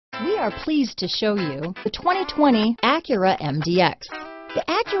We are pleased to show you the 2020 Acura MDX. The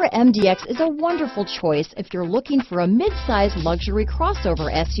Acura MDX is a wonderful choice if you're looking for a mid-size luxury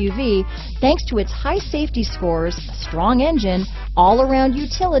crossover SUV thanks to its high safety scores, strong engine, all-around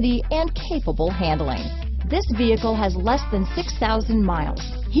utility, and capable handling. This vehicle has less than 6,000 miles.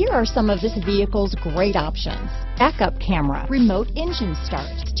 Here are some of this vehicle's great options: backup camera, remote engine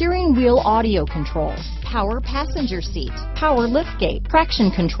start, steering wheel audio controls, power passenger seat, power liftgate, traction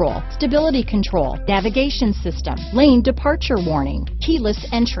control, stability control, navigation system, lane departure warning, keyless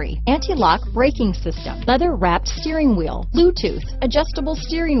entry, anti-lock braking system, leather-wrapped steering wheel, Bluetooth, adjustable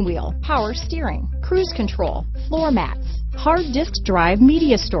steering wheel, power steering, cruise control, floor mats, hard disk drive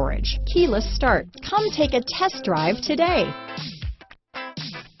media storage, keyless start. Come take a test drive today.